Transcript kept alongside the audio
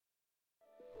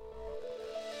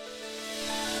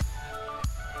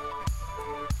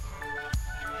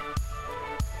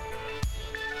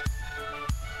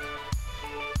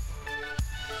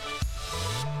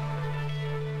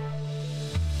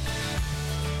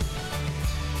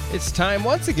It's time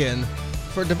once again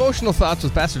for Devotional Thoughts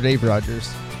with Pastor Dave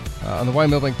Rogers on the Y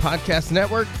Millbank Podcast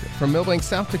Network. From Millbank,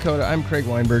 South Dakota, I'm Craig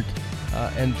Weinberg,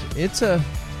 and it's a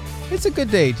good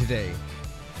day today.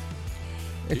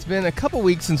 It's been a couple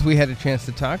weeks since we had a chance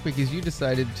to talk because you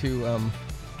decided to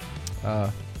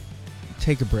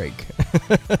take a break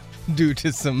due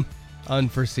to some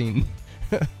unforeseen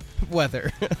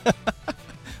weather.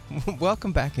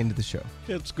 Welcome back into the show.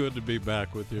 It's good to be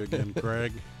back with you again,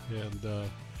 Craig. And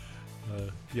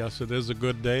yes, it is a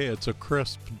good day. It's a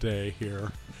crisp day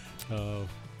here.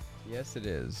 Yes, it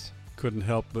is. Couldn't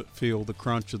help but feel the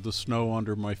crunch of the snow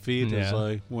under my feet as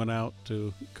I went out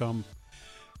to come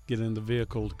get in the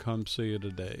vehicle to come see you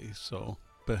today. So,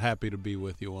 but happy to be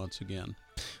with you once again.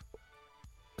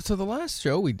 So the last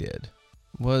show we did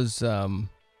was it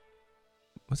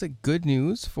good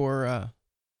news for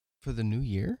the new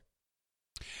year?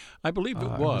 I believe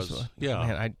it was. Yeah.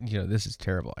 Man, this is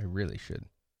terrible. I really should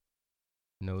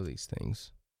know these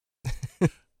things.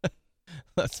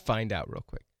 Let's find out real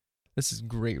quick. This is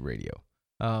great radio.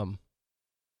 The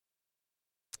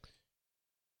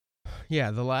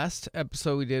last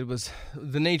episode we did was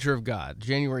The Nature of God,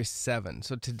 January 7.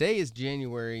 So today is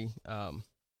January.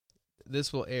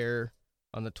 This will air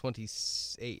on the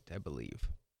 28th, I believe.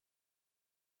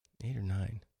 8 or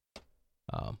 9.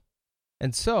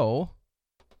 And so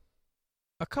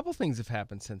a couple things have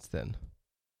happened since then.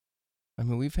 I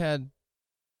mean, we've had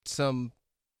some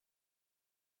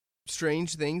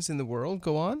strange things in the world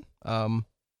go on.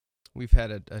 We've had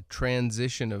a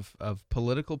transition of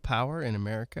political power in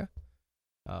America.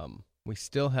 We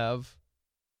still have,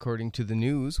 according to the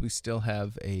news,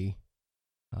 a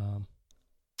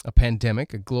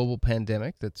pandemic, a global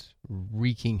pandemic that's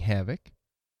wreaking havoc.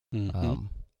 Mm-hmm.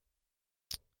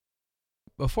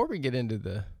 Before we get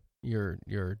into your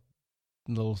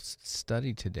little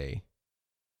study today,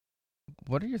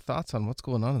 what are your thoughts on what's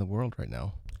going on in the world right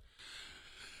now?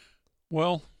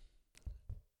 Well,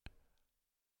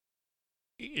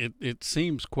 it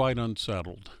seems quite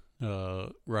unsettled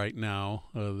right now.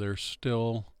 There's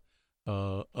still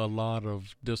a lot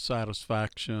of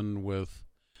dissatisfaction with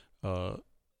the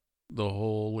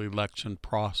whole election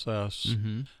process.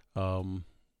 Mm-hmm.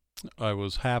 I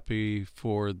was happy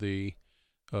for the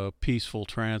peaceful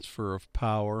transfer of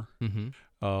power.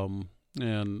 Mm-hmm.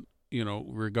 And,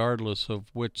 regardless of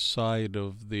which side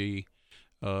of the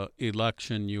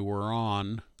election you were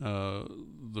on,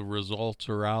 the results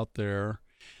are out there.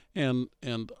 And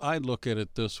I look at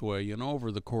it this way, over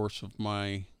the course of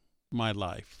my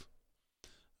life,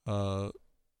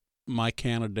 my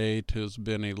candidate has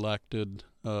been elected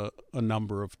a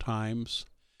number of times.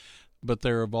 But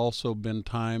there have also been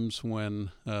times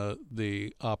when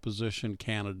the opposition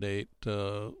candidate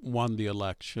won the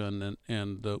election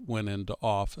and went into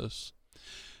office.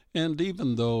 And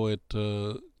even though it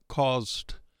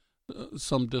caused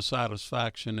some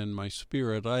dissatisfaction in my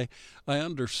spirit, I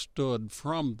understood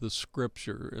from the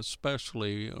Scripture,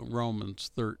 especially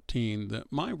Romans 13,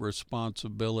 that my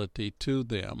responsibility to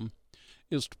them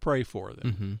is to pray for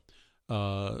them.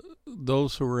 Mm-hmm.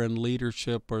 Those who are in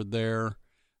leadership are there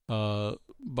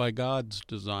by God's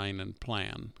design and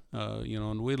plan,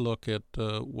 and we look at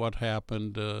what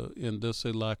happened in this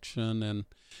election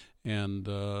and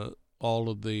all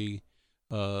of the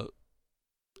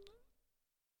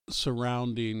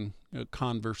surrounding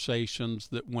conversations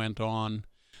that went on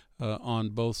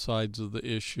both sides of the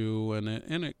issue, and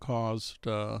it caused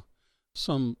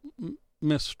some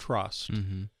mistrust.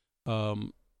 Mm-hmm.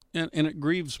 And it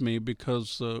grieves me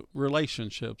because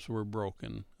relationships were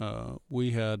broken.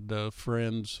 We had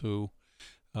friends who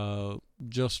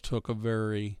just took a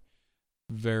very,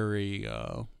 very,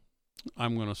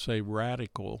 I'm going to say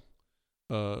radical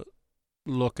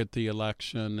look at the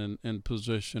election and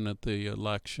position at the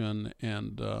election.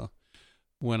 And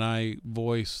when I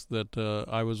voiced that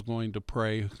I was going to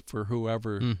pray for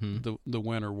whoever mm-hmm. the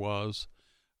winner was,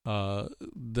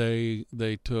 they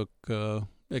took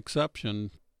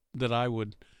exception that I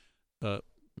would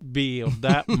be of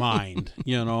that mind,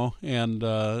 and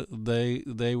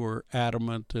they were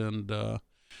adamant, and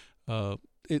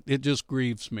it just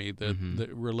grieves me that, mm-hmm.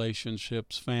 that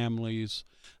relationships, families,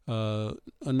 a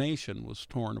nation was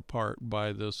torn apart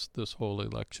by this whole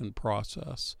election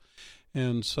process.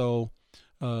 And so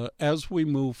as we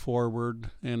move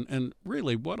forward, and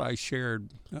really what I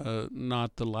shared,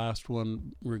 not the last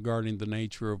one regarding the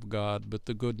nature of God, but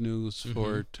the good news mm-hmm.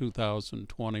 for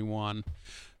 2021,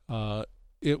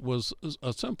 it was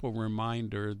a simple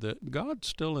reminder that God's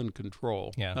still in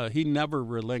control. Yeah. He never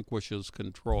relinquishes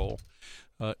control.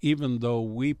 Even though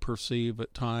we perceive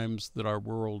at times that our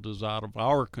world is out of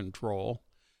our control,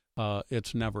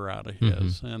 it's never out of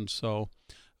his. And so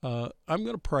I'm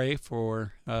going to pray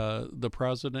for the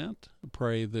president,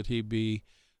 pray that he be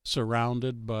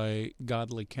surrounded by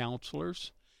godly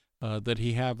counselors, that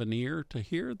he have an ear to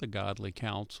hear the godly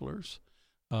counselors.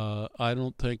 I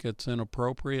don't think it's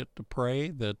inappropriate to pray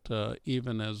that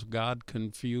even as God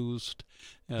confused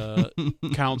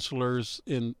counselors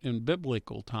in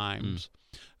biblical times,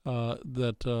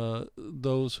 that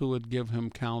those who would give him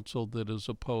counsel that is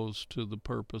opposed to the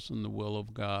purpose and the will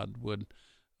of God would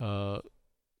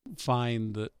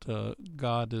find that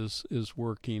God is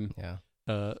working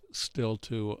still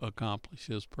to accomplish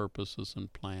his purposes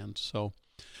and plans. So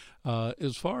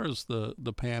as far as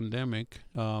the pandemic,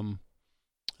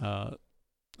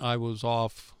 I was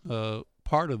off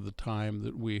part of the time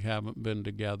that we haven't been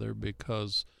together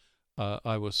because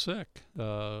I was sick,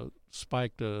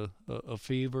 spiked a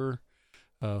fever,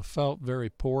 felt very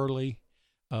poorly,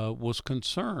 was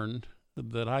concerned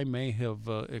that I may have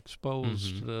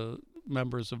exposed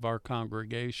members of our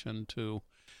congregation to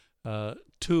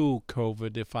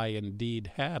COVID if I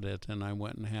indeed had it, and I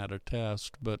went and had a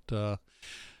test. But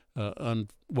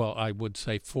well, I would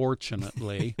say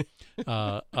fortunately,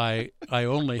 I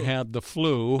only had the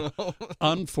flu.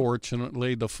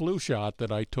 Unfortunately, the flu shot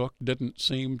that I took didn't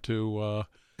seem to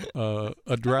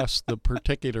address the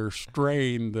particular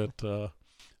strain that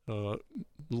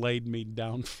laid me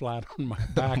down flat on my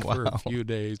back for a few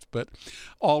days. But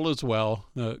all is well.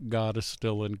 God is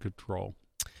still in control.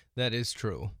 That is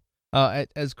true.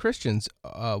 As Christians,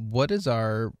 what is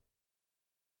our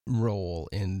role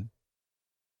in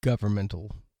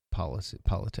governmental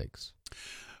politics?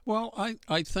 Well,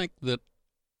 I think that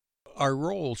our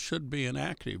role should be an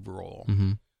active role.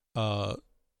 I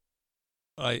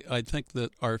think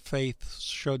that our faith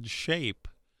should shape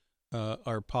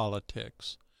our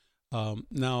politics.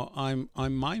 Now, I'm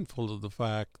mindful of the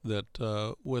fact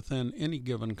that within any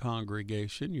given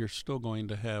congregation, you're still going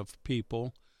to have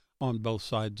people on both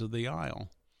sides of the aisle.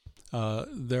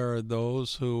 There are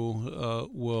those who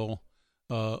will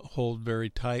hold very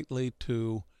tightly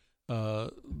to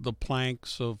the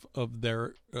planks of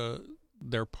their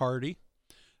party,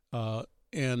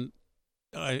 and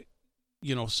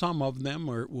some of them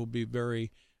will be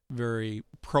very, very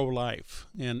pro-life,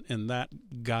 and that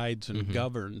guides and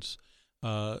governs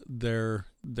their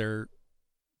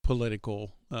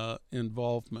political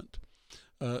involvement.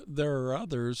 There are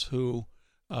others who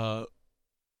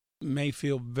may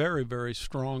feel very, very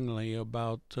strongly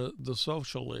about the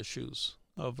social issues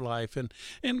of life,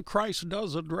 and Christ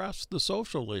does address the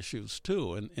social issues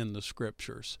too in the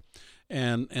scriptures,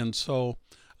 and so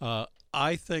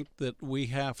I think that we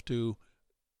have to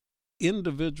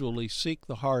individually seek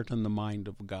the heart and the mind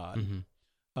of God.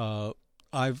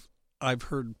 I've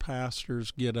heard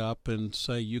pastors get up and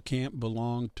say you can't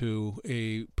belong to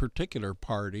a particular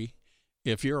party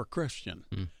if you're a Christian.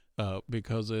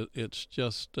 Because it's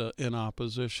just in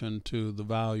opposition to the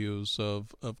values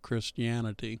of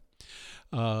Christianity.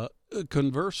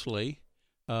 Conversely,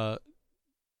 the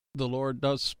Lord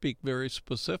does speak very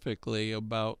specifically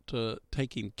about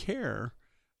taking care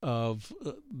of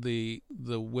the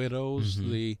widows,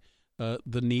 the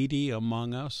needy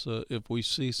among us. If we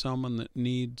see someone that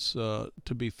needs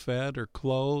to be fed or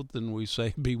clothed, and we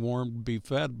say, be warmed, be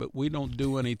fed, but we don't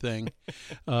do anything,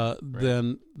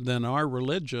 then our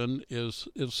religion is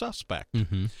suspect.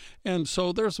 And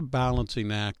so there's a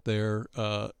balancing act there.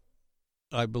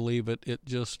 I believe it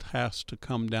just has to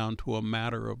come down to a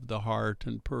matter of the heart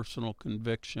and personal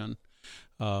conviction.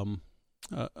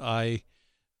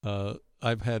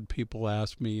 I've had people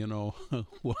ask me,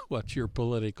 what's your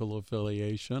political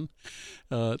affiliation?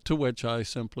 To which I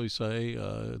simply say,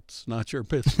 it's not your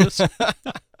business.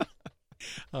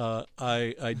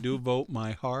 I do vote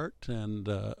my heart, and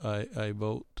I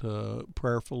vote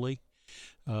prayerfully.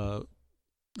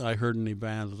 I heard an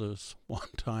evangelist one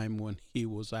time when he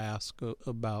was asked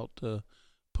about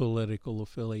political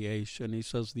affiliation. He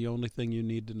says, the only thing you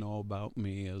need to know about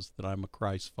me is that I'm a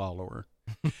Christ follower.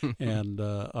 And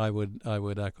I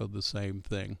would echo the same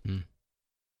thing.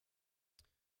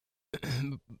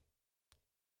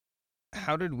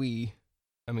 How did we,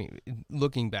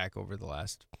 looking back over the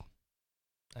last,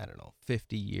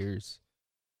 50 years,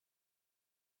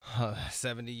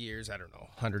 70 years,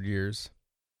 100 years,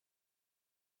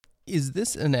 is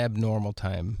this an abnormal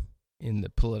time in the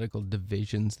political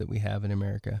divisions that we have in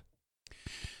America?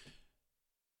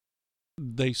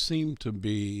 They seem to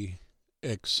be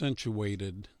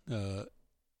accentuated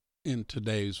in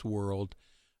today's world.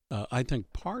 I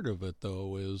think part of it,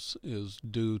 though, is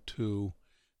due to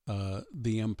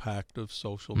the impact of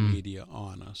social media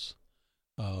on us.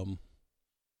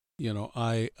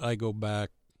 I go back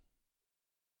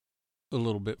a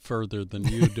little bit further than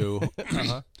you do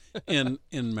Uh-huh. in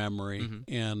memory, Mhm.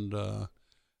 and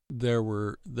there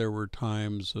were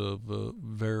times of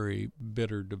very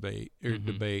bitter debate.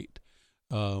 Mhm.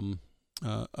 Um,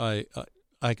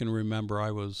 I can remember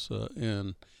I was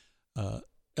in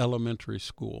elementary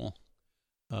school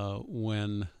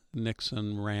when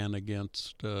Nixon ran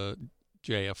against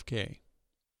JFK,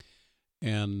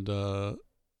 and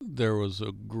there was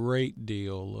a great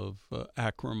deal of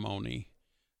acrimony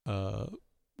uh,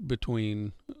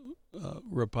 between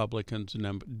Republicans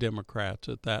and Democrats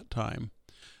at that time.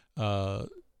 Uh,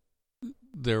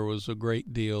 there was a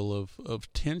great deal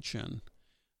of tension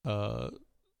uh,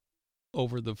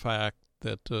 over the fact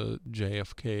that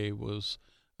JFK was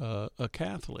a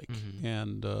Catholic, Mhm.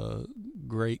 and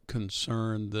great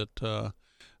concern that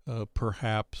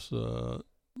perhaps the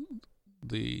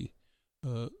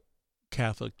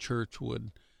Catholic Church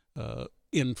would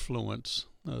influence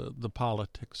the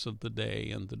politics of the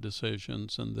day and the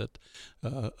decisions, and that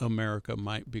America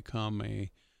might become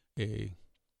a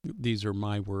these are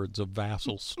my words, a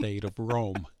vassal state of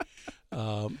Rome.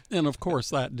 And of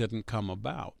course, that didn't come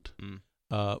about. Mm.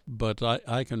 But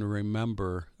I can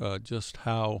remember just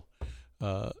how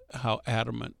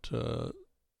adamant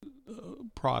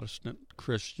Protestant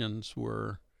Christians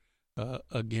were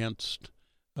against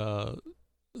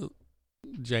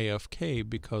JFK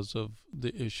because of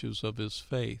the issues of his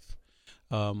faith.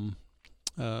 Of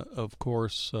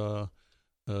course,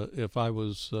 if I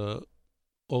was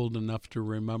old enough to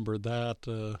remember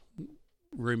that,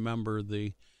 remember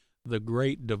the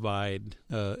great divide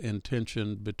and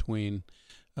tension between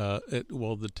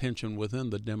the tension within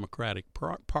the Democratic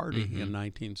Party in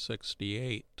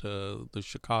 1968, the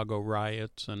Chicago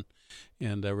riots and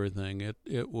everything.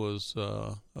 It was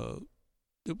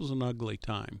an ugly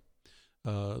time.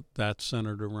 That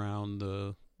centered around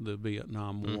the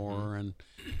Vietnam War and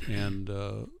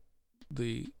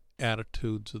the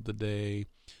attitudes of the day.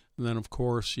 And then, of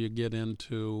course, you get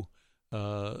into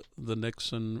the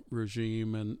Nixon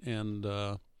regime and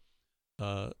the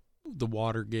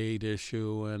Watergate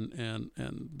issue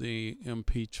and the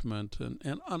impeachment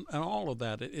and all of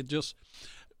that. It just,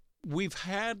 we've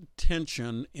had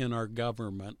tension in our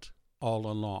government all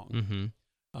along.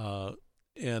 Mhm.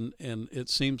 And it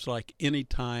seems like any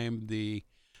time the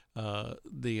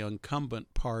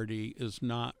incumbent party is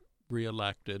not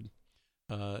reelected,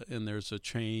 and there's a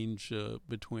change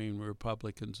between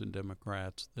Republicans and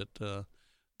Democrats, that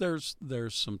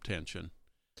there's some tension.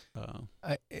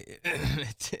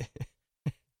 It's,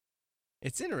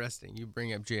 it's interesting you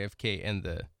bring up JFK and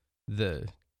the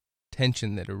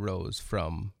tension that arose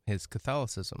from his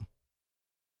Catholicism.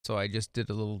 So I just did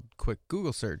a little quick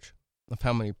Google search of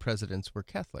how many presidents were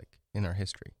Catholic in our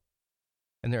history.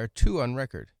 And there are 2 on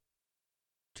record.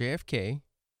 JFK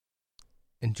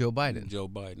and Joe Biden. Joe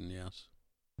Biden, yes.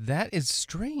 That is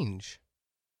strange.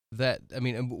 That, I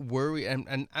mean, were we,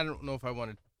 and I don't know if I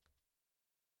want to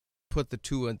put the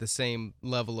 2 at the same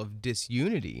level of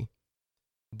disunity,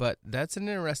 but that's an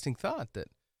interesting thought that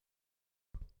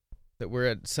we're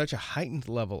at such a heightened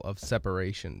level of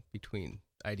separation between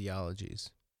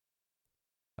ideologies.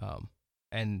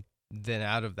 And then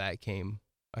out of that came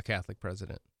a Catholic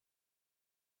president.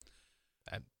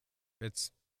 I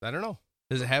don't know.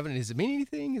 Does it mean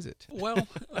anything? Is it? Well,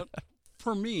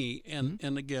 for me,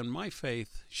 and again, my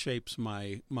faith shapes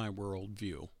my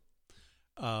worldview.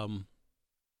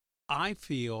 I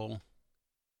feel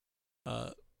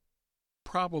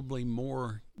probably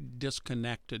more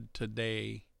disconnected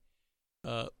today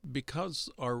because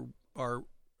our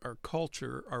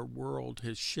culture, our world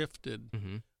has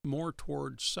shifted more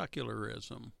towards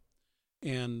secularism,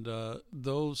 and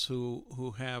those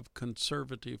who have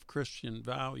conservative Christian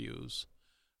values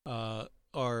are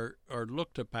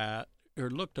looked upon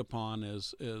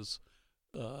as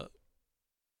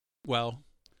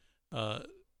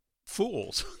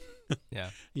fools. Yeah.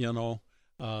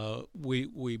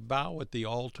 We bow at the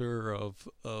altar of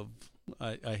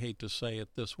I hate to say it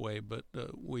this way, but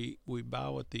we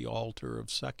bow at the altar of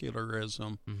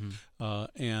secularism,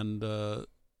 and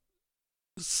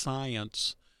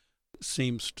science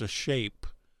seems to shape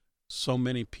so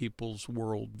many people's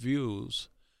worldviews,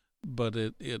 but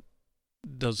it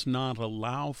does not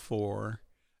allow for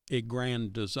a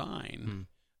grand design.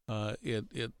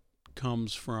 It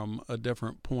comes from a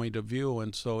different point of view,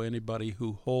 and so anybody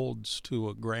who holds to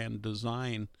a grand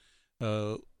design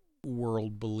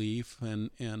world belief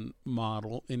and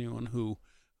model, anyone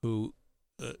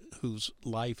whose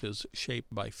life is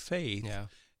shaped by faith,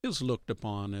 is looked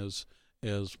upon as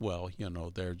well.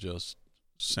 They're just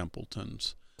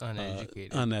simpletons,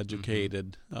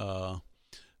 uneducated.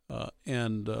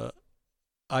 and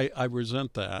I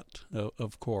resent that,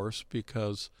 of course,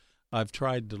 because I've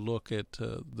tried to look at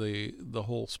the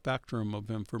whole spectrum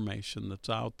of information that's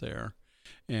out there,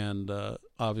 and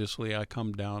obviously I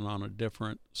come down on a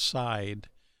different side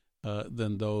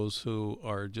than those who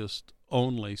are just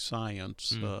only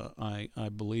science. I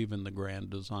believe in the grand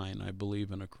design. I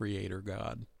believe in a creator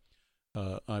God.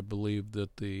 I believe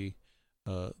that the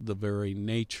very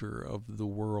nature of the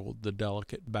world, the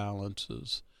delicate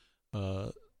balances,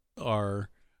 are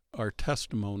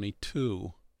testimony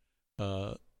to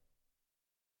a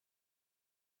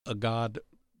God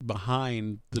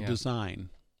behind the design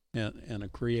and a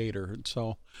creator. And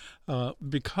so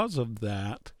because of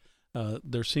that,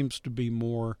 there seems to be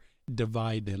more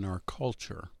divide in our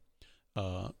culture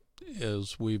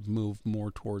as we've moved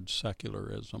more towards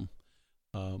secularism.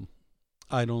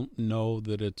 I don't know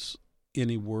that it's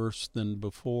any worse than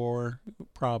before.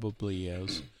 Probably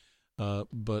is.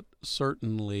 But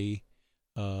certainly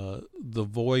the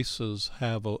voices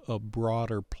have a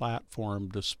broader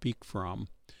platform to speak from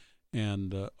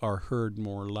and are heard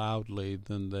more loudly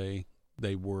than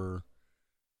they were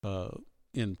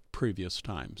in previous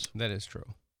times. That is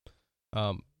true.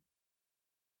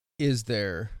 Is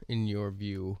there, in your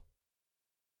view,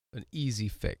 an easy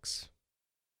fix?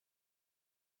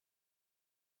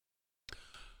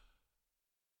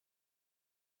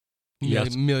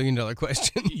 Yes. $1 million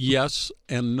question. Yes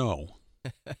and no.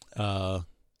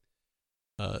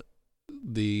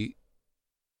 The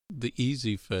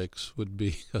easy fix would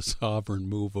be a sovereign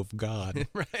move of God.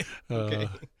 Right. Okay.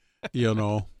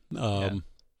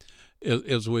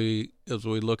 As we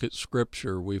look at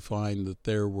Scripture, we find that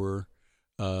there were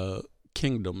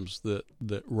kingdoms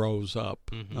that rose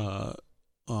up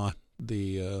on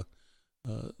the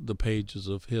pages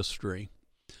of history.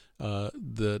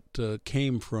 That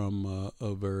came from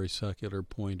a very secular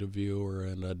point of view or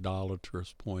an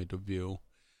idolatrous point of view,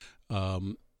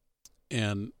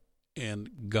 and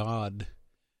God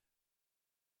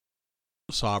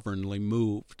sovereignly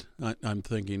moved. I'm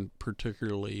thinking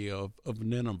particularly of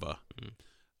Nineveh.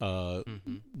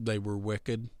 They were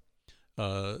wicked.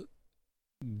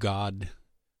 God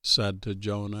said to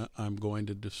Jonah, "I'm going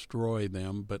to destroy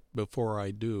them, but before I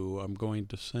do, I'm going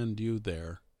to send you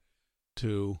there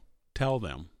to tell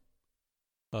them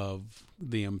of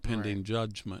the impending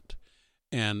judgment."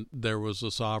 And there was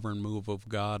a sovereign move of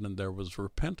God, and there was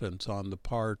repentance on the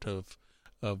part of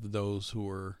those who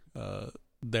were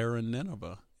there in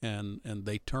Nineveh, and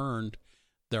they turned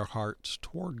their hearts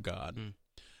toward God.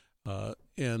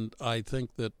 And I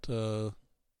think that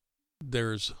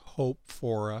there's hope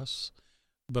for us,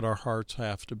 but our hearts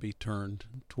have to be turned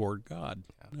toward God.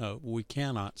 We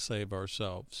cannot save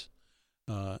ourselves.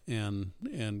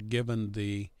 And given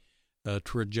the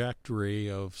trajectory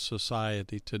of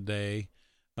society today,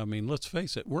 I mean, let's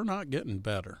face it, we're not getting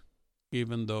better,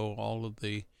 even though all of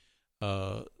the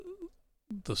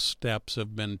steps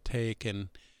have been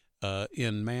taken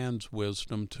in man's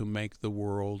wisdom to make the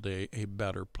world a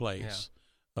better place.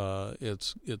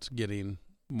 It's getting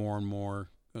more and more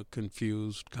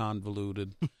confused,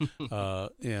 convoluted,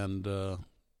 and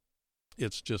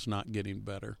it's just not getting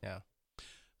better.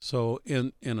 So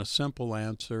in a simple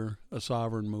answer, a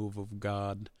sovereign move of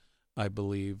God, I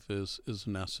believe, is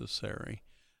necessary.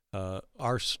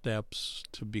 Our steps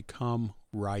to become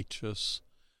righteous,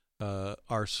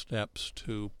 our steps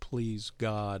to please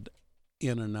God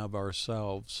in and of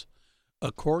ourselves,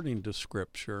 according to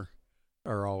Scripture,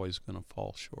 are always going to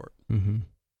fall short.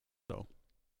 So.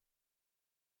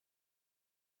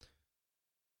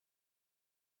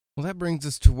 Well, that brings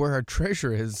us to where our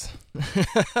treasure is.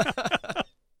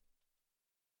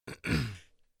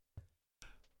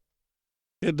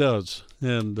 It does,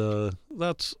 and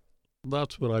that's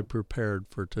what I prepared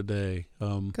for today.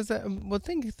 Because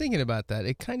thinking about that,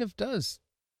 it kind of does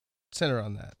center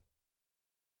on that.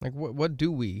 Like, what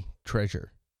do we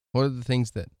treasure? What are the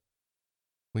things that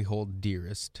we hold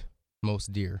dearest,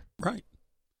 most dear? Right.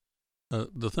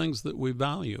 The things that we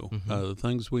value, the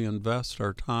things we invest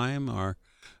our time, our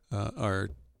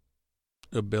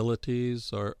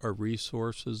abilities, our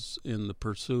resources in the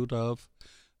pursuit of,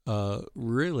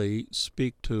 really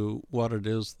speak to what it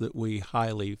is that we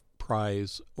highly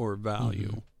prize or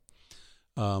value.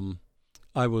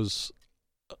 I was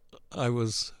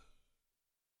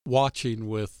watching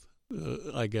with,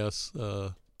 I guess,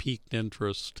 piqued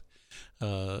interest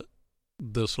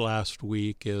this last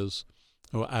week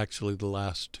actually the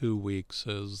last 2 weeks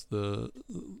is the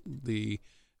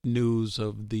news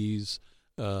of these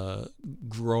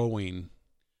growing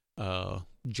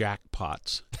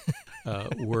jackpots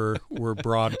were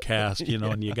broadcast,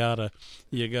 and you got a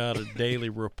daily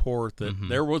report that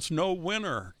there was no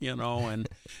winner,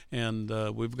 and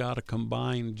we've got a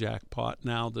combined jackpot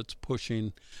now that's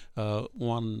pushing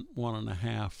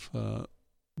 $1.5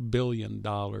 billion,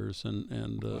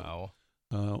 and wow.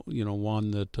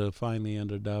 One that finally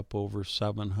ended up over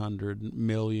 700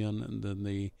 million, and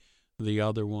then the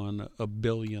other one $1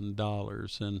 billion,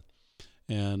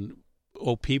 and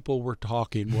people were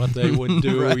talking what they would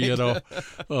do. Right.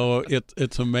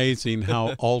 It's amazing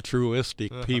how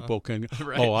altruistic people can.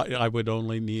 Right. I would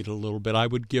only need a little bit. I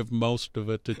would give most of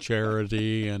it to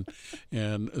charity, and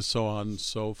so on and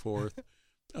so forth.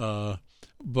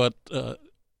 But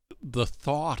the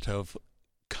thought of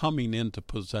coming into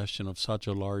possession of such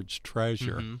a large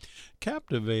treasure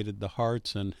captivated the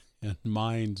hearts and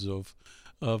minds of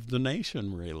the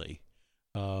nation, really.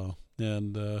 And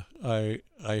I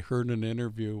heard an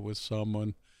interview with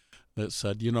someone that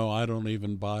said, I don't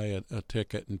even buy a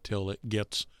ticket until it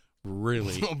gets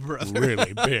really,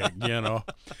 really big,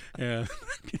 And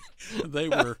they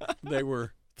were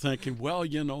thinking, well,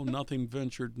 nothing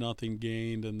ventured, nothing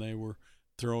gained, and they were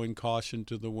throwing caution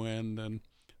to the wind, and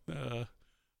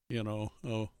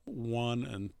 1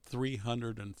 in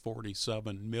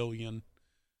 347 million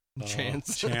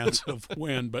chance of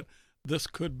win, but this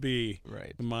could be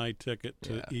my ticket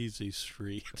to Easy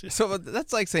Street. So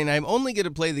that's like saying I'm only going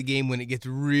to play the game when it gets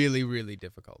really, really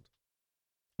difficult.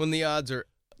 When the odds are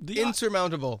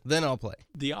insurmountable, then I'll play.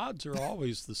 The odds are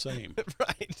always the same.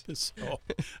 Right. So,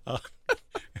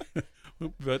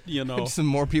 but, some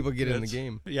more people get in the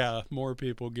game. Yeah, more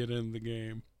people get in the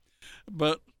game.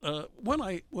 But when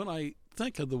I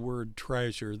think of the word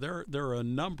treasure, there are a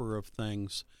number of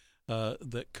things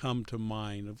that come to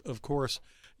mind. Of course,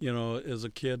 as a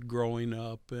kid growing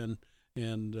up and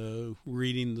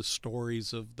reading the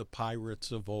stories of the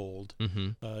pirates of old,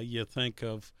 you think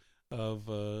of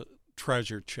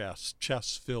treasure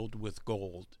chests filled with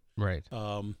gold. Right.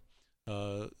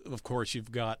 Of course,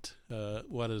 you've got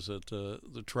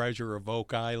the Treasure of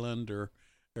Oak Island, or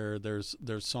there's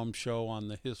some show on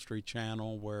the History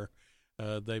Channel where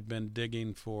they've been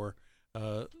digging for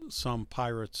some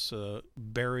pirates'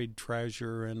 buried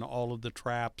treasure, and all of the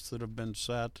traps that have been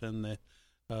set, and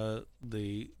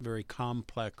the very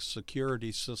complex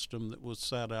security system that was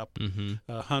set up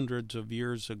hundreds of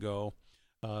years ago.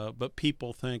 But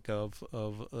people think of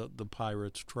the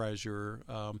pirates' treasure.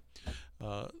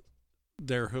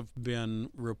 There have been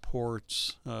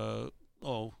reports, throughout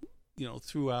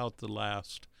the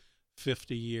last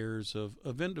 50 years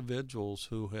of individuals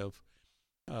who have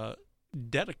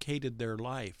dedicated their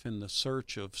life in the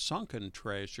search of sunken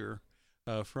treasure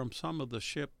from some of the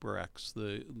shipwrecks,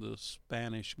 the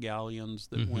Spanish galleons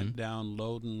that went down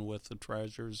loading with the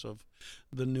treasures of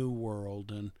the New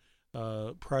World and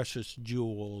precious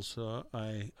jewels.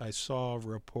 I saw a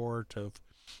report of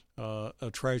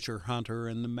a treasure hunter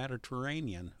in the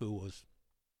Mediterranean who was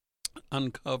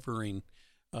uncovering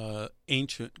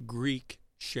ancient Greek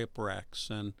shipwrecks,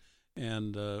 and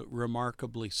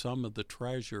remarkably, some of the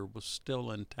treasure was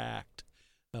still intact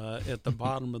at the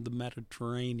bottom of the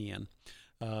Mediterranean.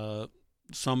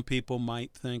 Some people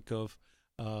might think of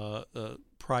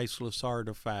priceless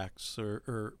artifacts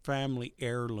or family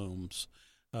heirlooms,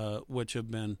 which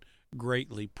have been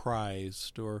greatly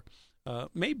prized, or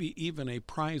maybe even a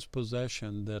prized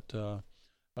possession that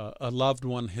a loved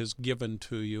one has given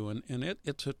to you, and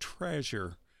it's a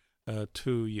treasure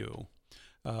to you.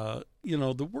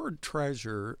 The word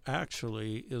treasure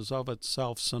actually is of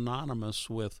itself synonymous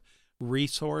with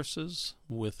resources,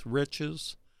 with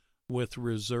riches, with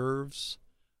reserves,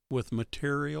 with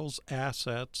materials,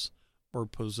 assets, or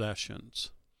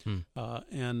possessions.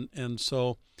 And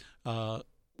so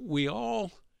we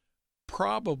all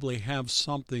probably have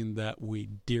something that we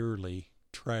dearly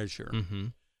treasure.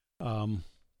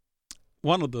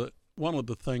 One of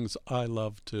the things I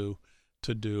love to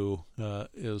do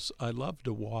is I love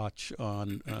to watch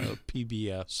on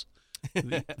PBS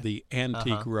the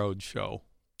Antique Roadshow.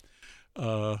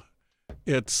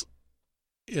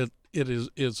 It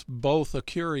is both a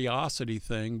curiosity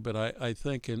thing, but I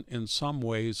think in some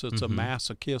ways it's a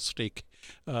masochistic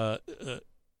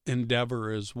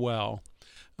endeavor as well.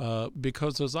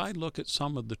 Because as I look at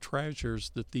some of the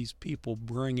treasures that these people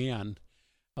bring in,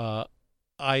 I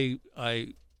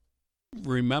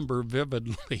remember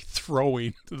vividly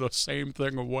throwing the same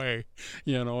thing away,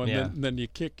 and then you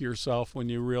kick yourself when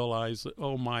you realize that,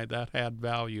 oh my, that had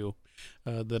value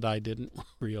that I didn't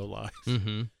realize.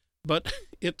 But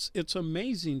it's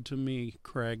amazing to me,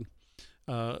 Craig,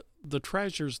 the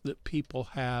treasures that people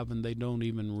have and they don't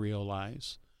even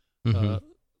realize.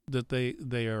 that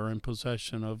they are in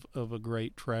possession of a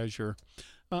great treasure.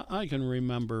 I can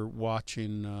remember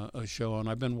watching a show, and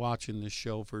I've been watching this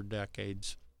show for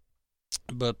decades.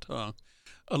 But a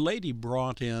lady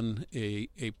brought in a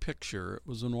picture. It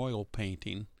was an oil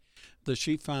painting that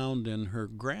she found in her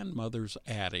grandmother's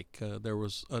attic. There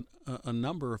was a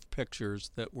number of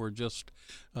pictures that were just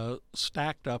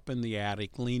stacked up in the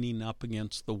attic, leaning up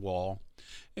against the wall.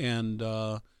 And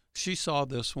she saw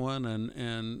this one,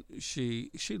 and she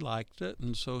liked it,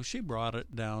 and so she brought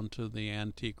it down to the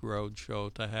Antique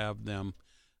Roadshow to have them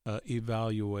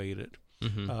evaluate it.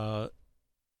 Mm-hmm.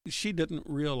 She didn't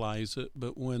realize it,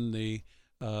 but when the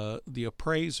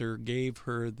appraiser gave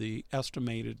her the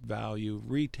estimated value,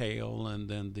 retail, and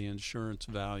then the insurance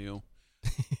value,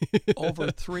 over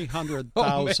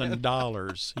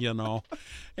 $300,000, you know,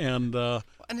 and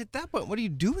at that point, what do you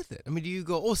do with it? I mean, do you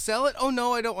go, sell it? Oh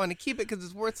no, I don't want to keep it because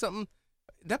it's worth something.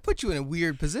 That puts you in a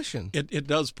weird position. It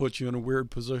does put you in a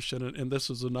weird position, and this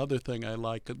is another thing I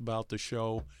like about the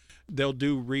show. They'll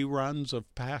do reruns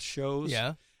of past shows.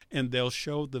 Yeah. And they'll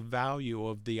show the value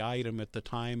of the item at the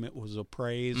time it was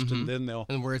appraised, mm-hmm. and then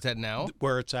and where it's at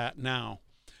now.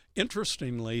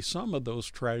 Interestingly, some of those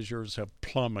treasures have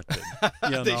plummeted.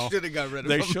 They should have got rid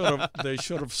of them. They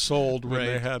should have sold when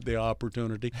they had the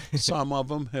opportunity. Some of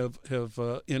them have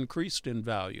increased in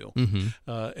value, mm-hmm.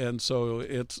 And so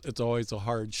it's always a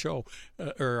hard show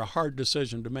or a hard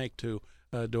decision to make. Do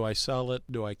I sell it?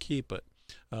 Do I keep it?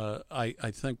 I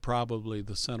think probably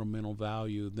the sentimental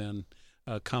value then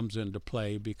comes into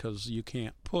play, because you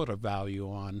can't put a value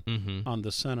on mm-hmm.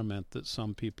 the sentiment that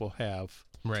some people have.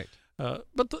 Right.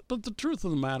 But the truth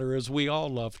of the matter is, we all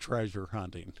love treasure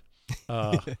hunting.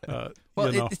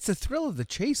 It's the thrill of the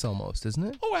chase, almost, isn't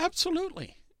it? Oh,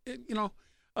 absolutely.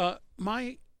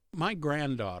 My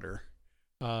granddaughter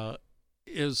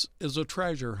is a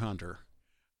treasure hunter,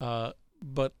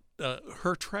 but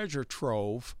her treasure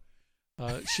trove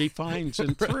she finds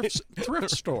in thrift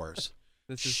stores.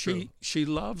 She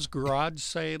loves garage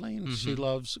sailing. Mm-hmm. She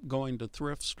loves going to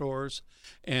thrift stores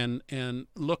and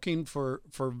looking for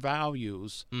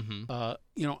values.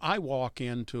 Mm-hmm. I walk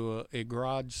into a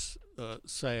garage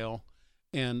sale,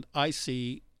 and I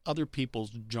see other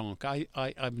people's junk.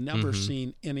 I've never mm-hmm.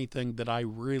 seen anything that I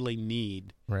really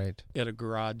need at a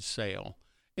garage sale.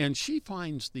 And she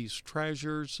finds these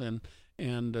treasures,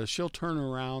 and she'll turn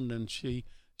around and she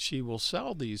will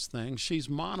sell these things. She's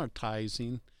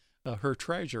monetizing her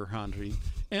treasure hunting,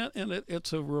 and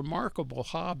it's a remarkable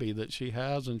hobby that she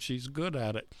has, and she's good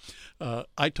at it.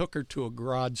 I took her to a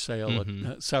garage sale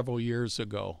mm-hmm. several years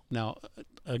ago. Now,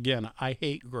 again, I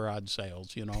hate garage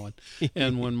sales,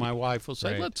 and when my wife will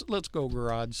say, right. let's go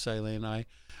garage sailing, I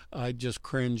just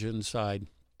cringe inside.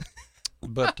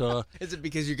 But is it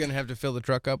because you're going to have to fill the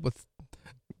truck up with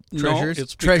treasures? No,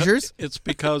 it's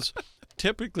because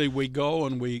typically we go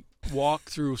and we walk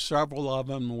through several of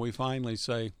them, and we finally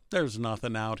say, there's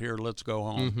nothing out here, let's go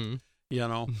home.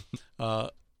 Mm-hmm.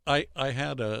 I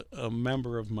had a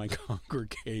member of my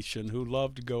congregation who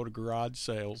loved to go to garage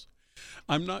sales.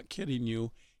 I'm not kidding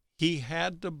you. He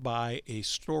had to buy a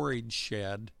storage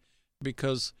shed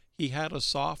because he had a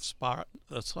soft spot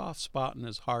in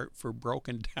his heart for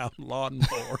broken down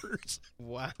lawnmowers.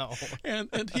 Wow.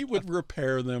 And he would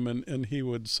repair them and he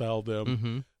would sell them.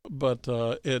 Mm-hmm. But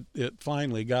it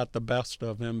finally got the best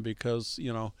of him, because,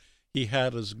 he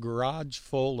had his garage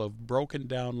full of broken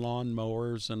down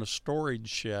lawnmowers and a storage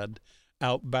shed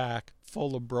out back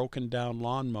full of broken down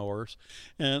lawnmowers.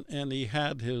 And he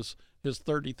had his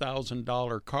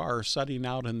 $30,000 car setting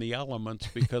out in the elements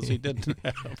because he didn't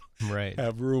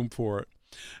have room for it.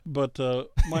 But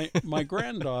my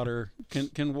granddaughter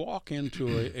can walk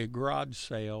into a garage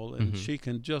sale, and mm-hmm. she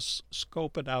can just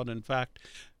scope it out. In fact,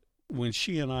 when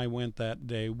she and I went that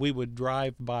day, we would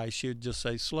drive by. She would just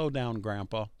say, "Slow down,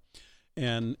 Grandpa,"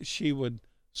 and she would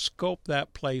scope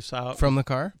that place out from the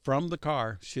car. From the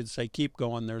car, she'd say, "Keep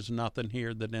going. There's nothing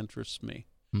here that interests me."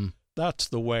 That's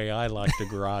the way I like the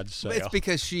garage sale. It's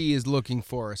because she is looking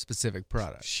for a specific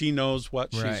product. She knows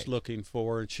what she's looking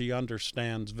for, and she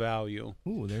understands value.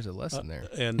 Ooh, there's a lesson there.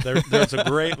 And there's a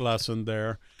great lesson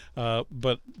there.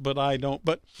 But I don't.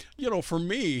 But, for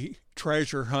me,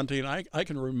 treasure hunting, I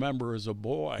can remember as a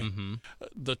boy, mm-hmm.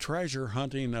 the treasure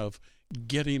hunting of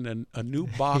getting a new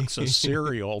box of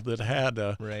cereal that had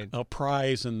a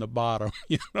prize in the bottom,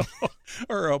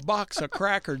 or a box of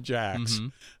Cracker Jacks, mm-hmm.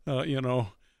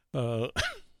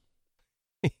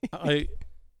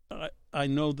 I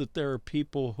know that there are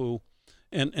people who,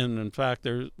 and in fact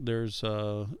there's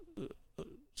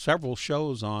several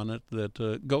shows on it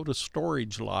that go to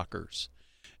storage lockers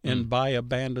and buy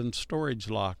abandoned storage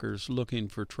lockers looking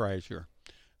for treasure.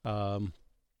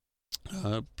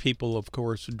 People, of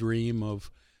course, dream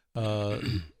of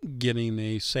getting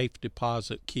a safe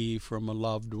deposit key from a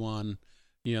loved one,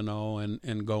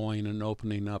 and going and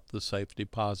opening up the safe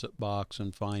deposit box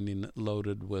and finding it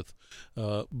loaded with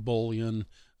bullion,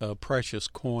 precious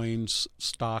coins,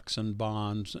 stocks and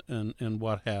bonds, and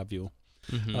what have you.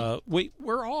 Mm-hmm.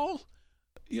 We're all,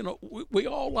 we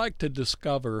all like to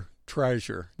discover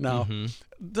treasure. Now, Mm-hmm.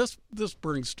 this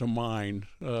brings to mind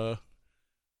one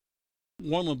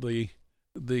of the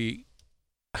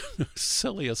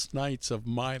silliest nights of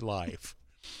my life.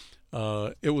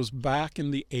 It was back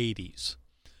in the 80s.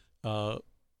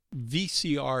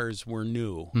 VCRs were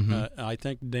new. Mm-hmm. I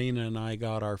think Dana and I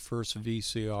got our first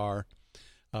VCR.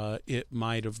 It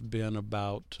might have been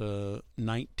about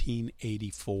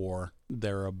 1984,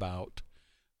 thereabout,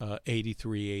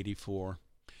 83, 84.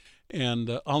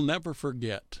 And I'll never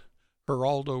forget,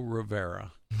 Geraldo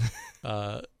Rivera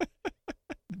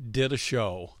did a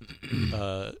show.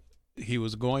 He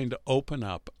was going to open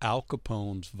up Al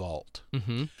Capone's vault.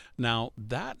 Mm-hmm. Now,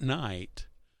 that night,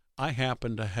 I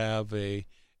happened to have a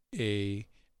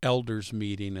elders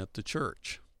meeting at the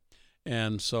church.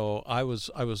 And so I was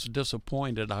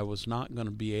disappointed I was not going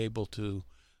to be able to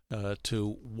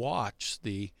watch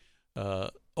the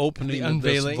opening of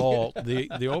this vault,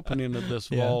 the opening of this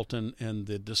vault, and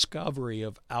the discovery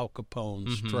of Al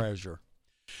Capone's treasure.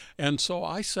 And so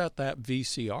I set that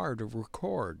VCR to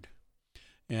record,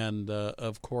 and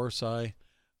of course I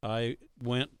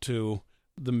went to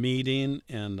the meeting,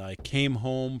 and I came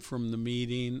home from the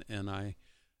meeting, and I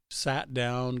sat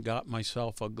down, got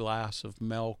myself a glass of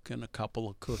milk and a couple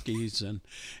of cookies, and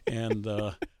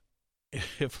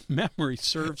if memory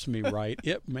serves me right,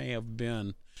 it may have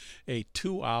been a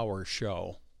 2-hour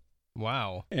show.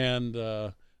 Wow. And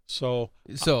so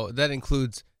that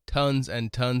includes tons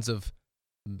and tons of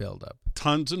build-up.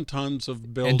 Tons and tons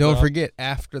of build-up. And don't forget,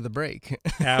 after the break.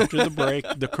 After the break,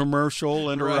 the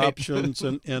commercial interruptions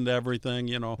and everything,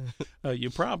 you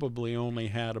probably only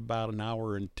had about an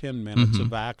hour and 10 minutes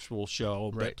of actual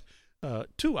show, but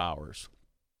 2 hours.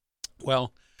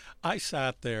 Well, I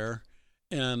sat there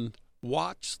and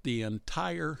watched the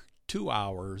entire 2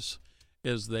 hours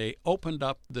as they opened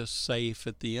up this safe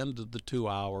at the end of the 2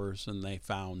 hours, and they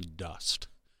found dust.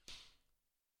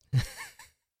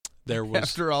 There was,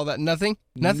 after all that, nothing,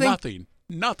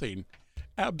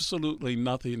 absolutely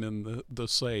nothing in the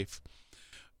safe.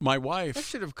 My wife, that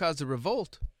should have caused a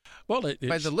revolt. Well, by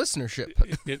the listenership.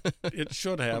 It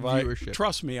should have.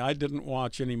 Trust me, I didn't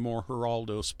watch any more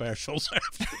Geraldo specials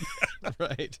after that.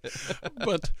 Right.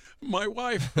 But my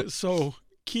wife so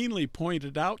keenly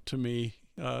pointed out to me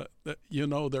that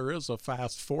there is a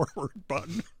fast forward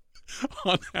button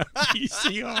on that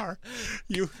VCR.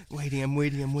 I'm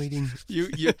waiting.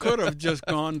 You could have just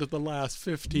gone to the last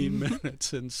 15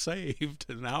 minutes and saved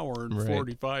an hour and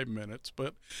 45 minutes,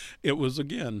 but it was,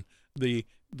 again, the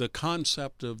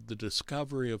concept of the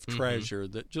discovery of treasure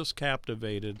that just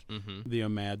captivated the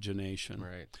imagination.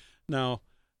 Right. Now,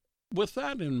 with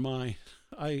that in mind,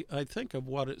 I think of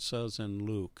what it says in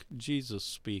Luke, Jesus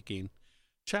speaking,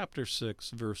 chapter 6,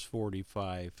 verse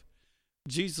 45.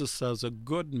 Jesus says, "A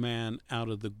good man out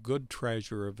of the good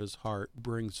treasure of his heart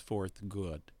brings forth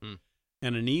good,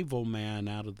 and an evil man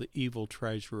out of the evil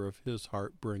treasure of his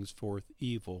heart brings forth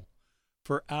evil.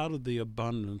 For out of the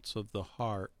abundance of the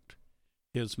heart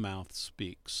his mouth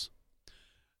speaks."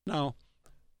 Now,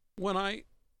 when I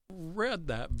read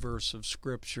that verse of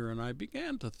Scripture and I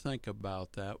began to think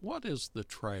about that, what is the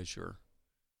treasure?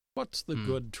 What's the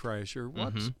good treasure?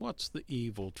 What's the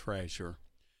evil treasure?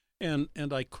 And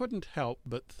I couldn't help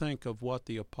but think of what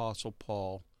the Apostle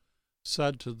Paul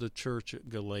said to the church at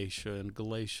Galatia in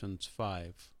Galatians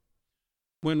 5.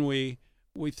 When we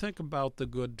think about the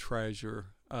good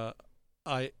treasure,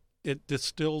 it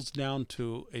distills down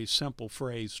to a simple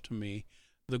phrase to me.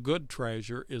 The good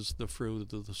treasure is the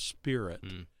fruit of the Spirit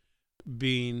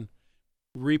being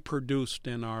reproduced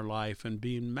in our life and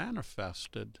being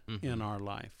manifested in our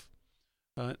life.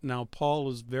 Now, Paul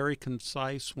is very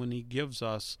concise when he gives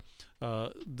us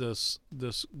this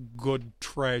good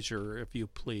treasure, if you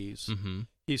please.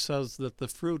 He says that the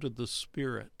fruit of the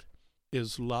Spirit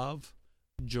is love,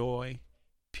 joy,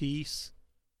 peace,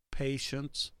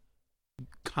 patience,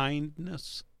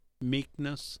 kindness,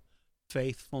 meekness,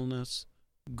 faithfulness,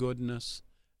 goodness,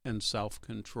 and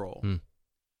self-control.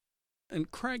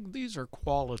 And Craig, these are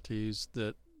qualities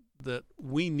that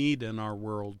we need in our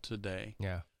world today.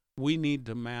 Yeah. We need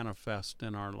to manifest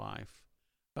in our life.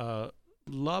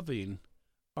 Loving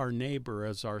our neighbor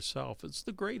as ourselves. It's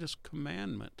the greatest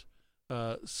commandment,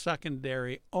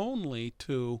 secondary only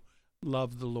to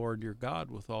love the Lord your God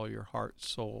with all your heart,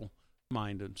 soul,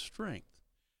 mind, and strength.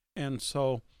 And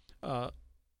so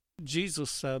Jesus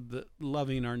said that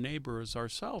loving our neighbor as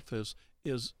ourself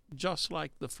is just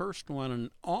like the first one. And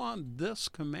on this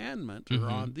commandment, or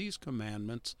on these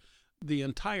commandments, the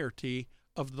entirety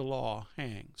of the law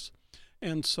hangs.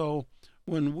 And so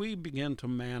when we begin to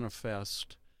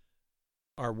manifest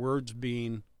our words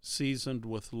being seasoned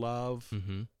with love,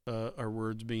 our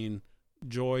words being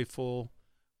joyful,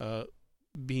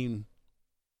 being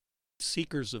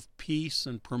seekers of peace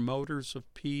and promoters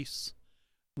of peace,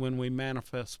 when we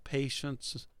manifest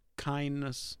patience,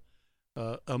 kindness,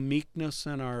 a meekness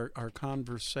in our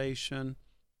conversation,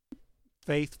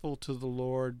 faithful to the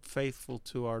Lord, faithful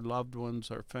to our loved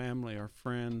ones, our family, our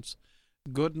friends,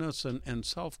 goodness and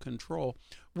self-control,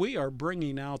 we are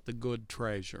bringing out the good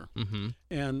treasure.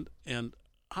 And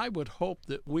I would hope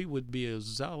that we would be as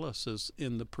zealous as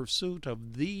in the pursuit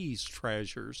of these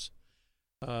treasures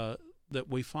that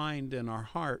we find in our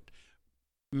heart,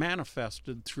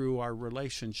 manifested through our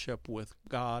relationship with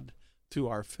God, through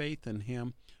our faith in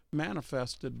Him,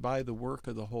 manifested by the work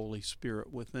of the Holy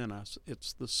Spirit within us.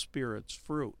 It's the Spirit's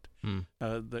fruit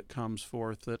that comes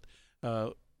forth, that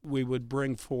we would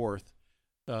bring forth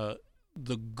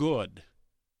the good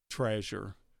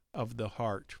treasure of the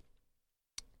heart.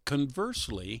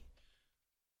 Conversely,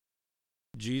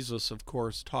 Jesus, of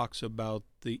course, talks about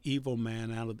the evil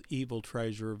man out of the evil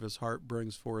treasure of his heart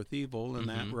brings forth evil, and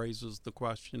that raises the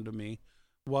question to me,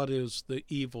 what is the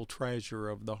evil treasure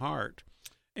of the heart?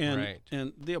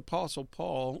 And the Apostle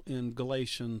Paul in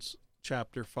Galatians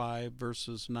chapter 5,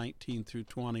 verses 19 through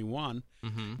 21,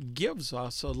 gives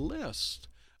us a list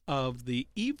of the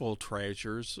evil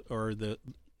treasures, or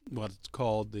what's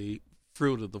called the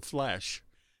fruit of the flesh,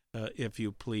 if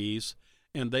you please,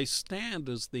 and they stand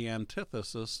as the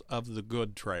antithesis of the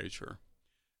good treasure.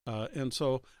 And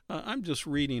so I'm just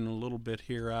reading a little bit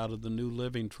here out of the New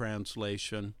Living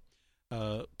Translation.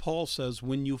 Paul says,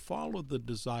 when you follow the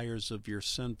desires of your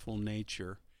sinful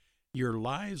nature, your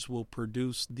lives will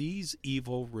produce these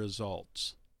evil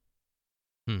results.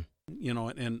 You know,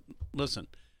 and listen,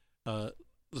 the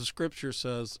Scripture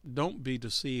says, don't be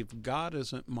deceived. God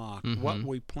isn't mocked. What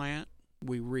we plant,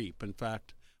 we reap. In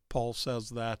fact, Paul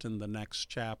says that in the next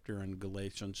chapter in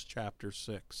Galatians chapter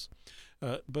 6.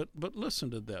 But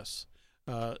listen to this.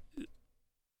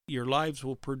 Your lives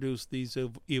will produce these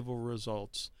evil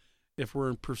results. If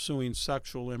we're pursuing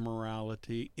sexual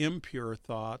immorality, impure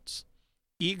thoughts,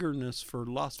 eagerness for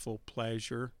lustful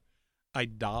pleasure,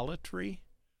 idolatry,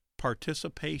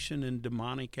 participation in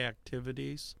demonic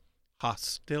activities,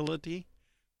 hostility,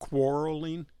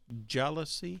 quarreling,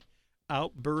 jealousy,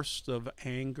 outbursts of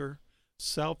anger,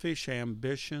 selfish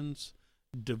ambitions,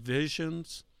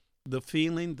 divisions, the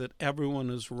feeling that everyone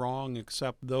is wrong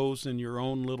except those in your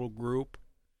own little group,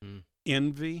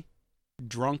 envy,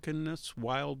 drunkenness,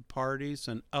 wild parties,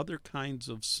 and other kinds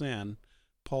of sin,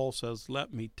 Paul says,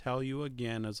 let me tell you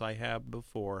again, as I have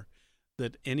before,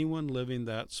 that anyone living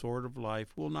that sort of life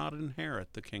will not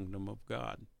inherit the kingdom of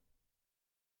God.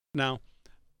 Now,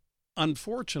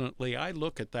 unfortunately, I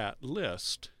look at that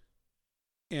list,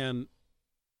 and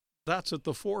that's at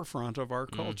the forefront of our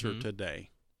culture today.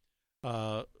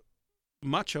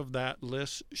 Much of that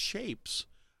list shapes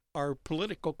our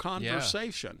political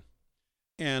conversation.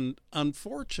 And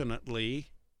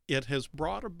unfortunately, it has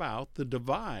brought about the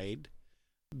divide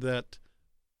that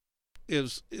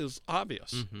is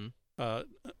obvious,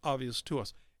 obvious to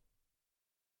us.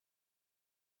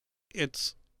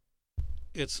 It's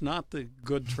not the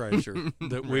good treasure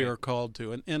that we are called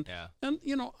to. And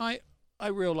you know, I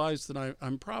realize that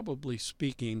I'm probably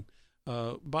speaking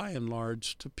by and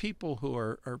large to people who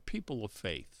are people of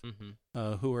faith,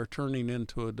 who are turning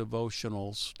into a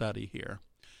devotional study here.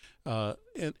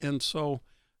 And so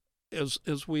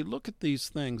as we look at these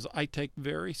things, I take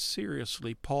very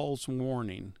seriously Paul's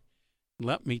warning.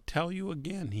 Let me tell you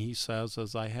again, he says,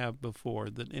 as I have before,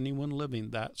 that anyone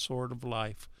living that sort of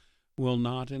life will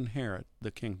not inherit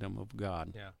the kingdom of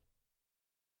God.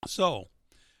 So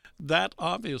that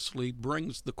obviously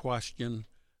brings the question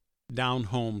down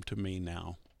home to me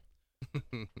now.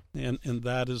 and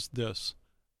that is this.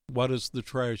 What is the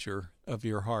treasure of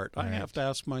your heart? I have to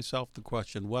ask myself the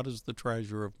question, what is the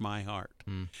treasure of my heart?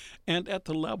 And at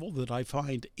the level that I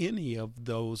find any of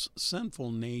those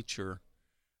sinful nature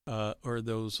or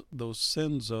those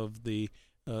sins of the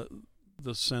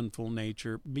sinful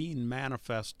nature being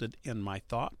manifested in my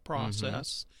thought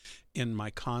process, in my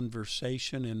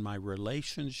conversation, in my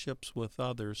relationships with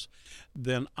others,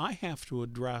 then I have to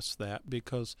address that,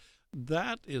 because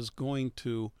that is going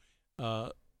to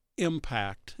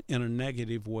impact in a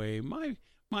negative way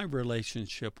my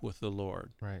relationship with the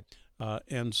Lord. Right.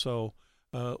 And so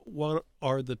what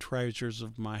are the treasures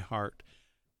of my heart?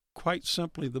 Quite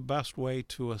simply, the best way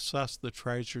to assess the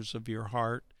treasures of your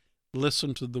heart,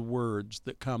 listen to the words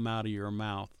that come out of your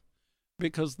mouth,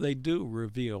 because they do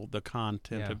reveal the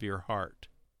content of your heart.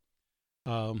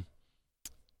 I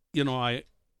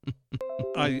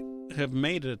have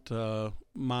made it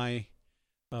my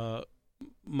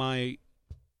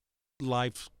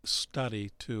life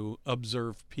study to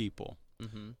observe people.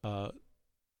 Mm-hmm.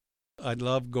 I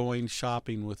love going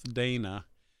shopping with Dana,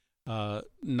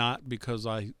 not because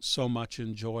I so much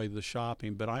enjoy the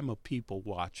shopping, but I'm a people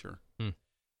watcher.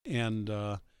 And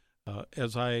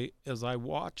as I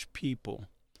watch people,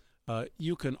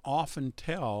 you can often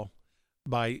tell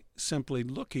by simply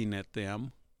looking at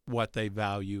them what they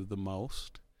value the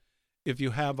most. If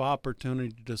you have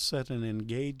opportunity to sit and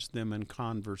engage them in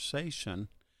conversation,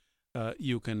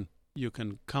 you can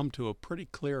come to a pretty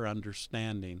clear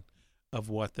understanding of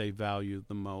what they value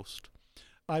the most.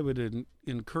 I would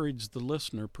encourage the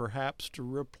listener perhaps to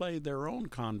replay their own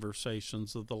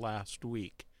conversations of the last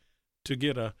week to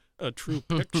get a true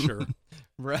picture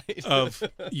right. of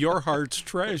your heart's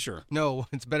treasure. No,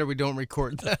 it's better we don't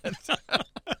record that.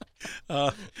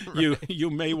 You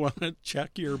may want to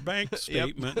check your bank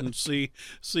statement and see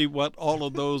what all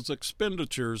of those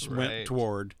expenditures went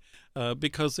toward,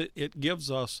 because it gives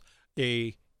us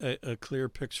a clear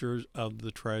picture of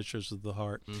the treasures of the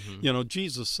heart. Mm-hmm.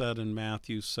 Jesus said in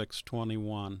Matthew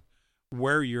 6:21,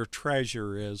 "Where your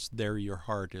treasure is, there your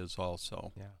heart is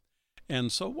also." Yeah. And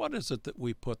so what is it that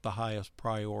we put the highest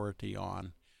priority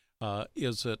on?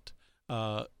 Is it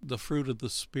the fruit of the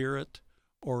Spirit,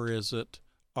 or is it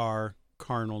our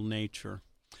carnal nature?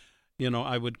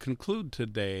 I would conclude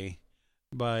today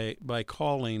by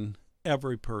calling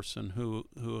every person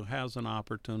who has an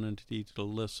opportunity to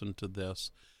listen to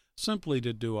this simply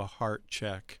to do a heart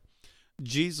check.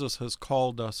 Jesus has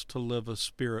called us to live a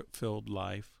Spirit-filled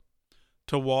life,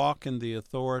 to walk in the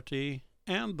authority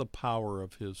and the power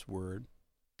of His Word.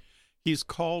 He's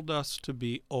called us to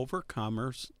be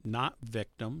overcomers, not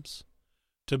victims,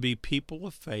 to be people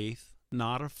of faith,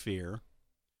 not of fear.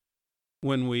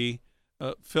 When we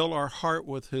fill our heart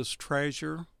with His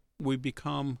treasure, we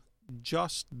become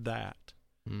just that.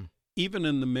 Even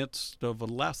in the midst of a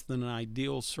less than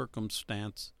ideal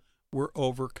circumstance, we're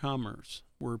overcomers.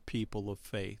 We're people of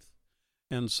faith.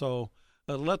 And so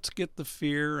let's get the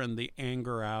fear and the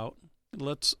anger out.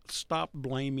 Let's stop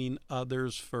blaming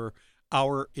others for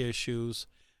our issues,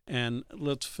 and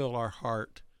let's fill our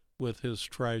heart with His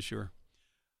treasure.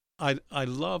 I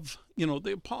love,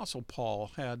 the Apostle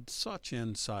Paul had such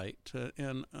insight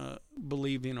in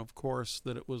believing, of course,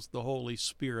 that it was the Holy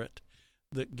Spirit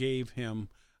that gave him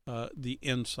the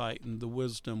insight and the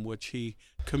wisdom which he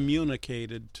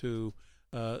communicated to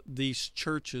these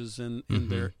churches in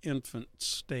their infant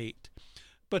state.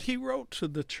 But he wrote to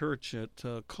the church at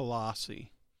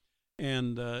Colossae,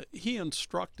 and he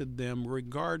instructed them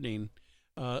regarding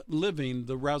living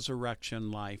the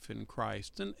resurrection life in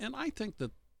Christ. And I think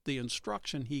that the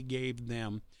instruction he gave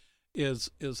them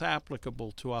is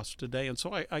applicable to us today. And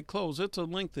so I close. It's a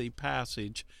lengthy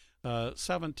passage,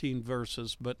 17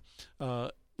 verses, but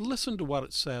listen to what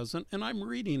it says. And I'm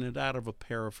reading it out of a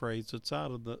paraphrase. It's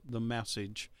out of the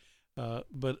Message.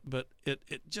 But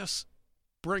it just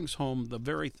brings home the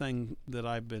very thing that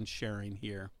I've been sharing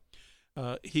here.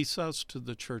 He says to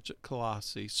the church at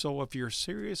Colossae, "So if you're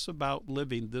serious about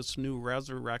living this new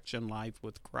resurrection life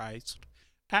with Christ,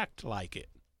 act like it.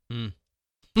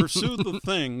 Pursue the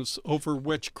things over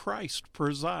which Christ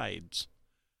presides.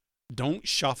 Don't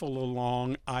shuffle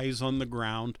along, eyes on the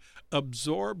ground,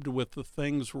 absorbed with the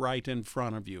things right in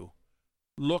front of you.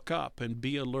 Look up and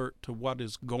be alert to what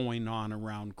is going on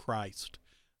around Christ.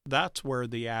 That's where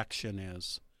the action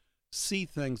is. See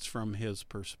things from His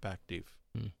perspective.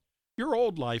 Your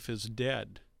old life is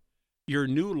dead. Your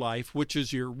new life, which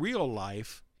is your real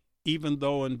life, even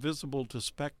though invisible to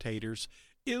spectators,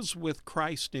 is with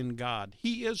Christ in God.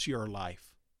 He is your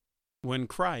life. When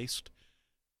Christ,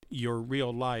 your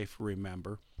real life,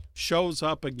 remember, shows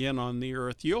up again on the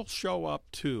earth, you'll show up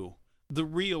too, the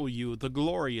real you, the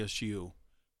glorious you.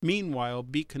 Meanwhile,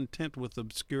 be content with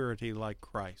obscurity like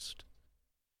Christ."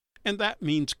 And that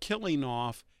means killing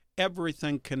off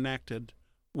everything connected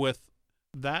with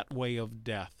that way of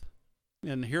death.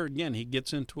 And here again, he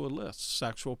gets into a list: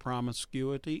 sexual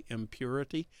promiscuity,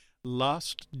 impurity,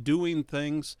 lust, doing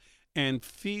things, and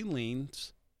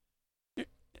feelings.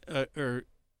 I'd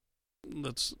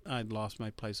lost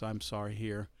my place. I'm sorry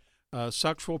here.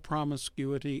 Sexual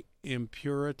promiscuity,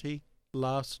 impurity,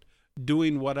 lust,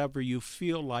 doing whatever you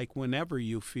feel like whenever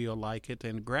you feel like it,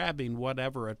 and grabbing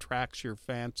whatever attracts your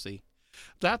fancy.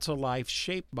 That's a life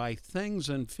shaped by things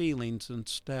and feelings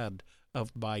instead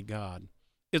of by God.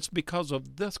 It's because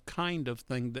of this kind of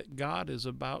thing that God is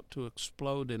about to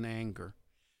explode in anger.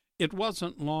 It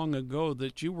wasn't long ago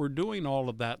that you were doing all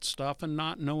of that stuff and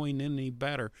not knowing any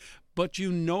better, but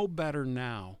you know better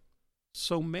now.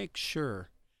 So make sure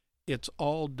it's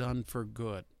all done for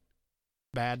good.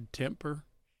 Bad temper,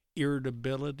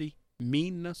 irritability,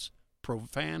 meanness,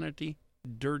 profanity,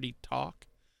 dirty talk.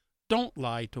 Don't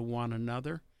lie to one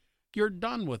another. You're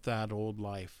done with that old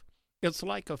life. It's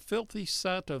like a filthy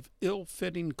set of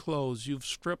ill-fitting clothes you've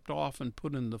stripped off and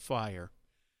put in the fire.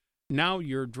 Now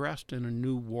you're dressed in a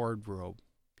new wardrobe.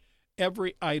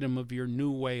 Every item of your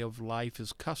new way of life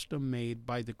is custom-made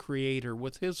by the Creator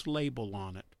with His label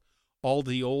on it. All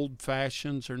the old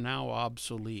fashions are now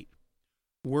obsolete.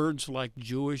 Words like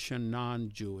Jewish and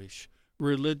non-Jewish,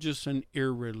 religious and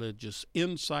irreligious,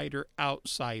 insider,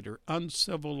 outsider,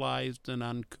 uncivilized and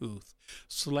uncouth,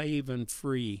 slave and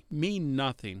free, mean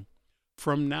nothing.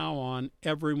 From now on,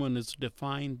 everyone is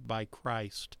defined by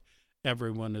Christ.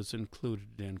 Everyone is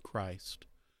included in Christ.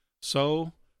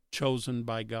 So, chosen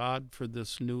by God for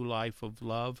this new life of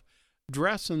love,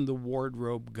 dress in the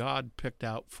wardrobe God picked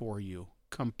out for you.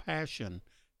 Compassion,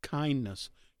 kindness,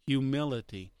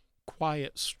 humility,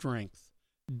 quiet strength,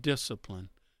 discipline.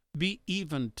 Be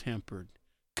even-tempered,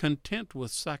 content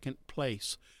with second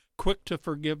place, quick to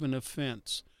forgive an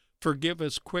offense. Forgive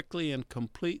as quickly and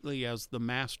completely as the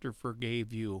Master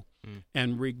forgave you.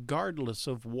 And regardless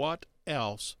of what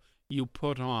else you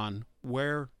put on,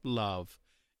 wear love.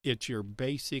 It's your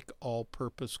basic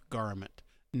all-purpose garment.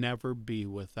 Never be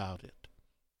without it.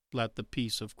 Let the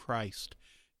peace of Christ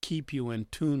keep you in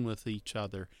tune with each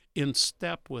other, in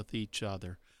step with each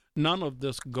other. None of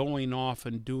this going off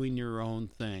and doing your own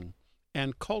thing.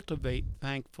 And cultivate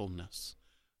thankfulness.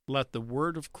 Let the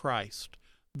word of Christ,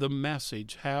 the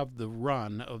message, have the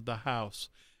run of the house.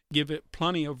 Give it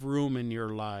plenty of room in your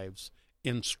lives.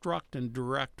 Instruct and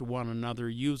direct one another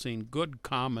using good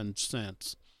common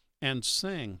sense. And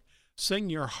sing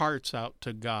your hearts out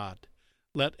to God.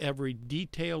 Let every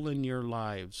detail in your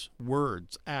lives,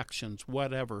 words, actions,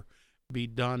 whatever, be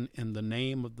done in the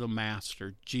name of the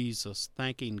Master, Jesus,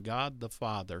 thanking God the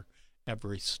Father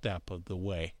every step of the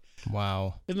way.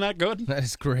 Wow. Isn't that good? That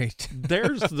is great.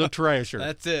 There's the treasure.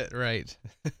 That's it, right.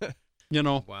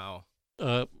 Wow.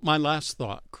 My last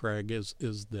thought, Craig, is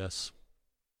this.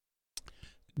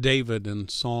 David in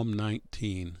Psalm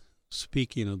 19,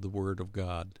 speaking of the Word of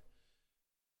God,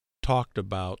 talked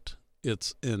about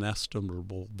its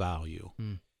inestimable value.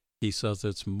 He says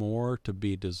it's more to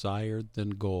be desired than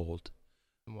gold,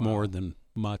 more than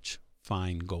much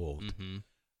fine gold. Mm-hmm.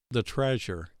 The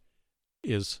treasure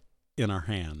is in our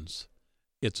hands.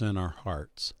 It's in our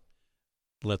hearts.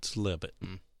 Let's live it.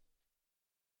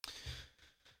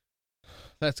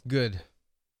 That's good.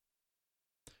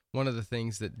 One of the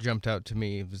things that jumped out to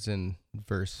me was in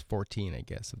verse 14, I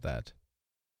guess, of that.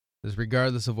 It says,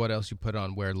 regardless of what else you put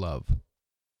on, wear love.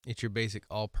 It's your basic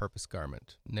all-purpose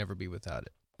garment. Never be without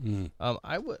it.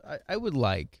 I would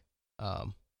like,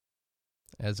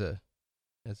 as a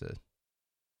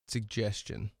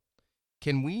suggestion,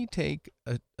 can we take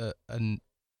an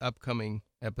upcoming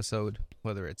episode,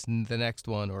 whether it's the next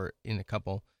one or in a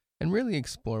couple, and really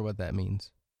explore what that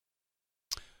means?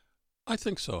 I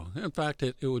think so. In fact,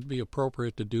 it would be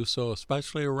appropriate to do so,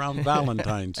 especially around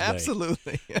Valentine's Day.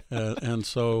 Absolutely. And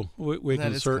so we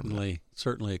can certainly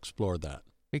explore that.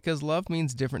 Because love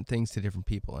means different things to different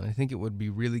people, and I think it would be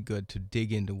really good to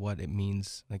dig into what it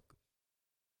means, like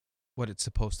what it's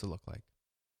supposed to look like.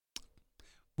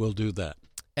 We'll do that.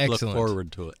 Excellent. Look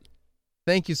forward to it.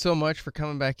 Thank you so much for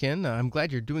coming back in. I'm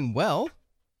glad you're doing well.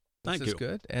 Thank you. This is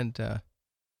good. And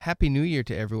Happy New Year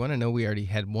to everyone. I know we already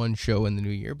had one show in the new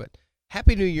year, but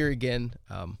Happy New Year again.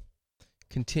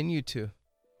 Continue to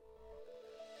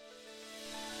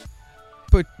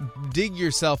dig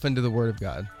yourself into the Word of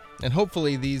God. And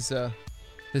hopefully this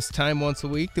time once a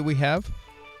week that we have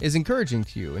is encouraging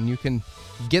to you, and you can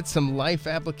get some life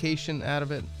application out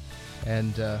of it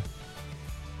and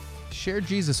share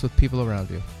Jesus with people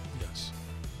around you. Yes.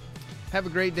 Have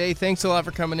a great day. Thanks a lot for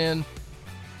coming in.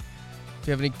 If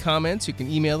you have any comments, you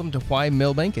can email them to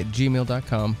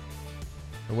whymilbank@gmail.com.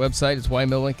 Our website is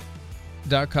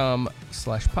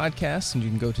whymilbank.com/podcast, and you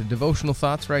can go to Devotional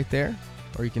Thoughts right there,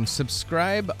 or you can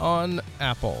subscribe on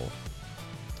Apple.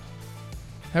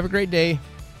 Have a great day.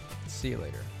 See you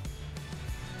later.